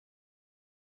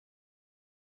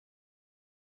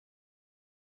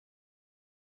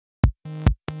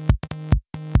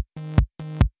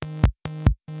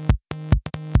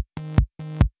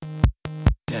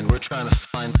trying to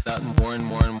find out more and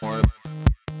more and more.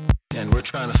 And we're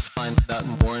trying to find out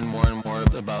more and more and more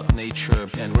about nature.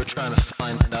 And we're trying to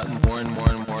find out more and more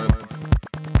and more.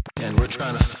 And we're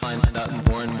trying to find out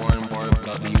more and more and more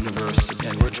about the universe.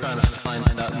 And we're trying to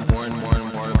find out more and more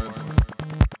and more.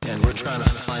 And we're trying to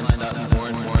find out more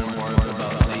and more and more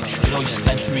about nature. You know, you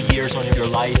spent 3 years of your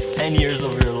life, 10 years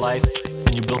of your life,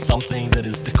 and you build something that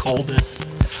is the coldest,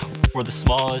 or the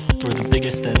smallest, or the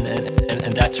biggest,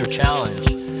 and that's your challenge,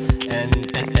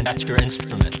 and that's your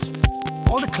instrument.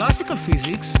 All the classical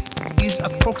physics is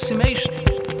approximation.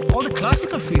 All the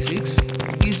classical physics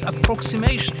is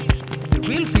approximation. The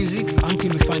real physics,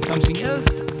 until we find something else,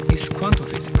 is quantum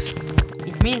physics.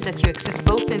 It means that you exist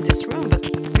both in this room, but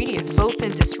really a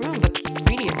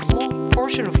small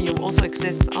portion of you also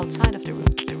exists outside of the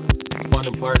room.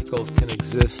 Quantum particles can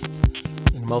exist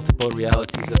in multiple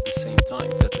realities at the same time,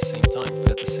 at the same time,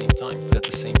 at the same time, at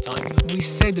the same time. We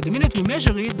say that the minute we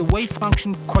measure it, the wave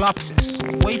function collapses.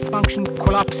 Wave function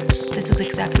collapses. This is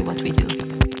exactly what we do.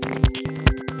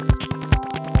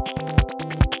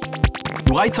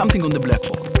 You write something on the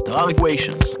blackboard. There are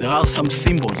equations. There are some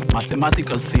symbols,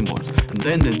 mathematical symbols. And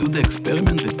then they do the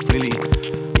experiment. It's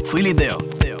really there.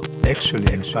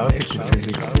 Actually, in particle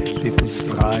physics, people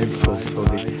strive for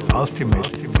the ultimate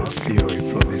theory,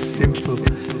 for the simple.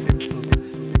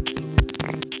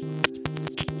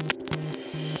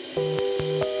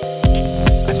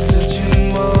 I'm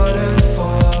searching what and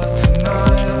for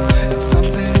tonight.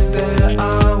 Something's there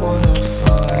I wanna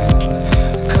find.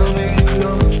 Coming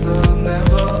closer,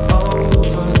 never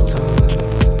over time.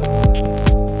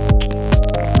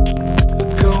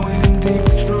 Going deep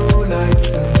through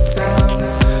lights and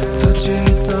sounds. Touching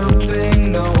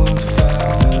something no one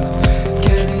found.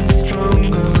 Getting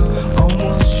stronger,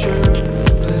 almost sure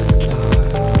this time.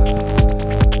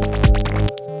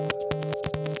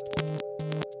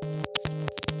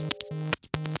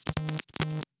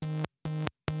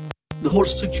 The whole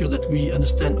structure that we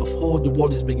understand of how the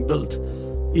world is being built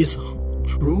is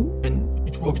true and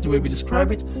it works the way we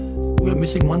describe it. We are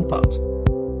missing one part.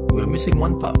 We are missing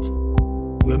one part.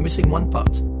 We are missing one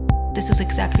part. This is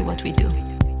exactly what we do.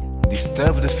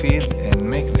 Disturb the field and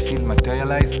make the field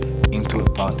materialize into a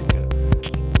particle.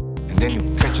 And then you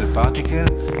catch the particle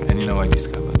and I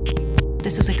discover.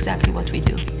 This is exactly what we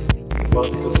do.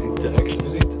 Particles interact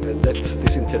with it, and that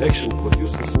this interaction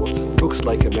produces what looks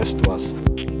like a mess to us.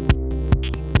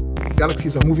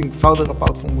 Galaxies are moving farther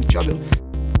apart from each other.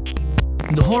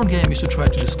 The whole game is to try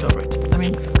to discover it. I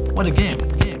mean, what a game.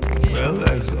 Well,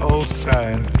 as all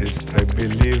scientists, I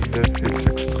believe that it's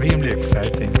extremely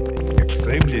exciting,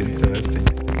 extremely interesting,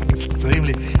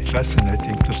 extremely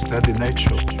fascinating to study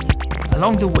nature.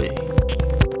 Along the way,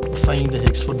 finding the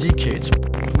Higgs for decades,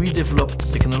 we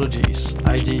developed technologies,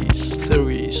 ideas,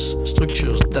 theories,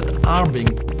 structures that are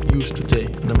being used today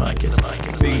in the market. I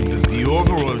think that the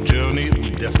overall journey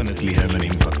will definitely have an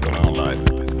impact on our life.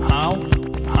 How?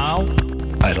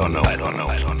 I don't know.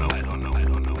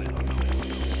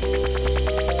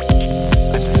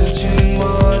 I'm searching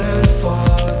what and for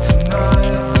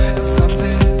tonight.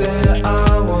 Something's there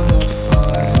I wanna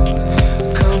find.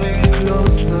 Coming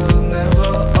closer,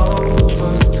 never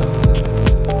over time.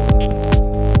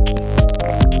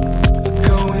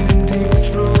 Going deep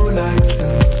through lights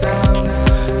and sounds.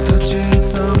 Touching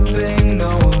something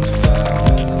no one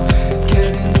found.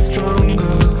 Getting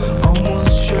stronger,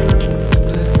 almost sure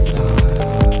this time.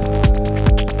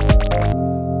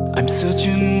 I'm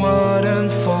searching what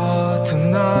and for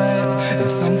tonight. And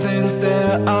something's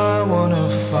there I wanna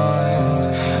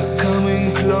find.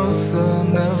 Coming closer,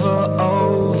 never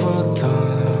over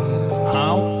time.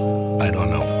 How? I don't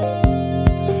know.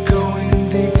 Going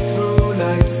deep through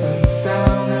lights and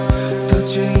sounds.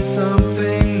 Touching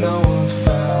something no one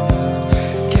found.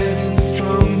 Getting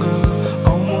stronger,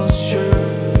 almost sure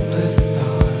this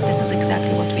time. This is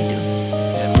exactly what we do.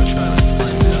 And we're trying to I'm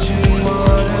searching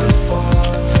what and for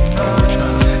tonight.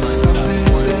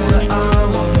 Something's there I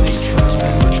wanna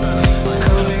find.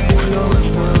 Coming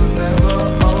closer, never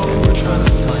over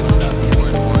time.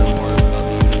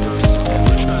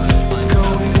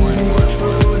 Going deep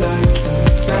through lights and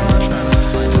sounds.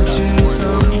 Touching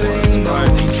something no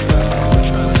one found.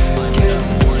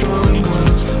 Getting stronger,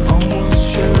 almost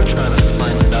sure. We're trying to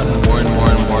find out more and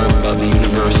more and more about the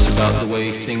universe, about the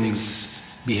way things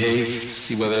behave, to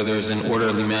see whether there's an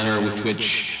orderly manner with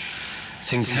which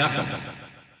things happen.